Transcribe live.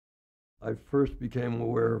I first became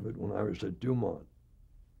aware of it when I was at Dumont.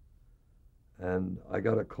 And I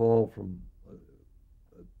got a call from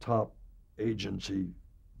a top agency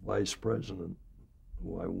vice president,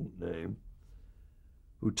 who I won't name,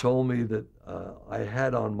 who told me that I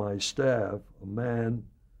had on my staff a man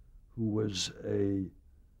who was a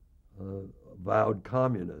avowed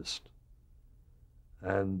communist,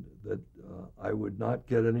 and that I would not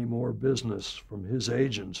get any more business from his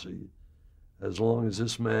agency as long as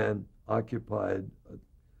this man occupied a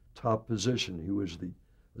top position. He was the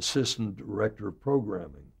assistant director of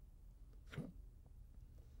programming.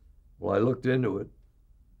 Well, I looked into it,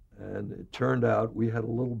 and it turned out we had a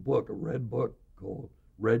little book, a red book called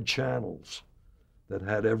Red Channels, that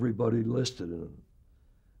had everybody listed in it.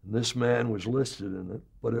 And this man was listed in it,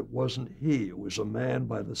 but it wasn't he. It was a man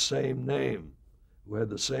by the same name, who had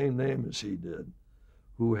the same name as he did,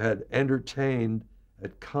 who had entertained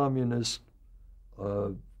at communist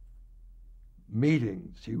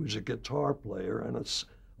meetings. He was a guitar player and a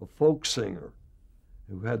folk singer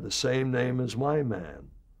who had the same name as my man.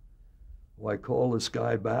 Well, I called this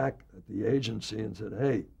guy back at the agency and said,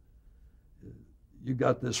 hey, you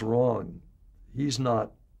got this wrong. He's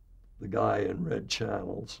not the guy in Red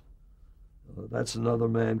Channels. That's another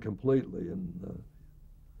man completely. And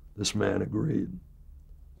this man agreed.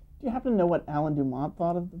 Do you happen to know what Alan Dumont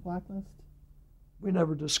thought of the Blacklist? We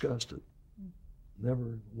never discussed it.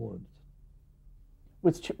 Never once.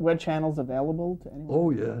 Was Red Channels available to anyone? Oh,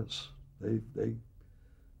 yes. They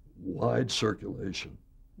wide circulation.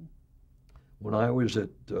 When I was at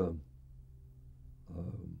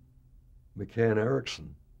McCann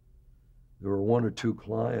Erickson, there were one or two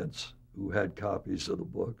clients who had copies of the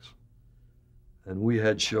books, and we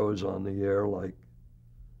had shows on the air like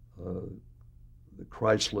the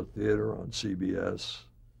Chrysler Theater on CBS,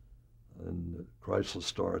 and the Chrysler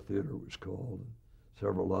Star Theater was called, and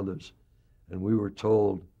several others, and we were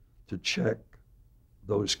told to check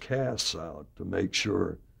those casts out to make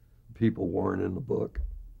sure people weren't in the book.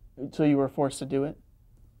 So you were forced to do it?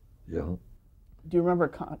 Yeah. Do you remember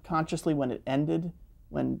consciously when it ended,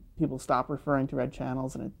 when people stopped referring to Red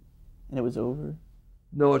Channels and it was over?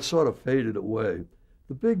 No, it sort of faded away.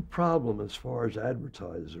 The big problem as far as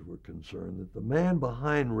advertisers were concerned, that the man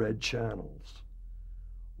behind Red Channels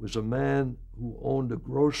was a man who owned a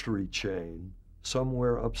grocery chain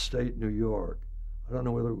somewhere upstate New York. I don't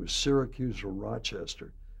know whether it was Syracuse or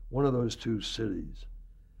Rochester, one of those two cities.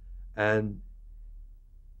 And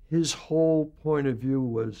his whole point of view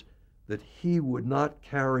was that he would not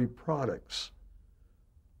carry products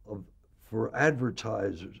for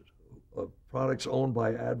advertisers, products owned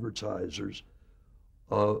by advertisers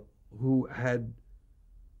who had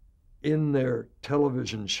in their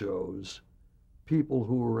television shows people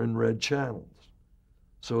who were in Red Channels.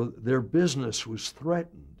 So their business was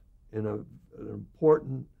threatened in an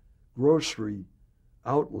important grocery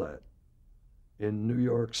outlet in New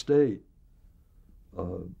York State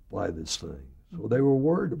by this thing. So they were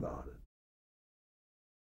worried about it.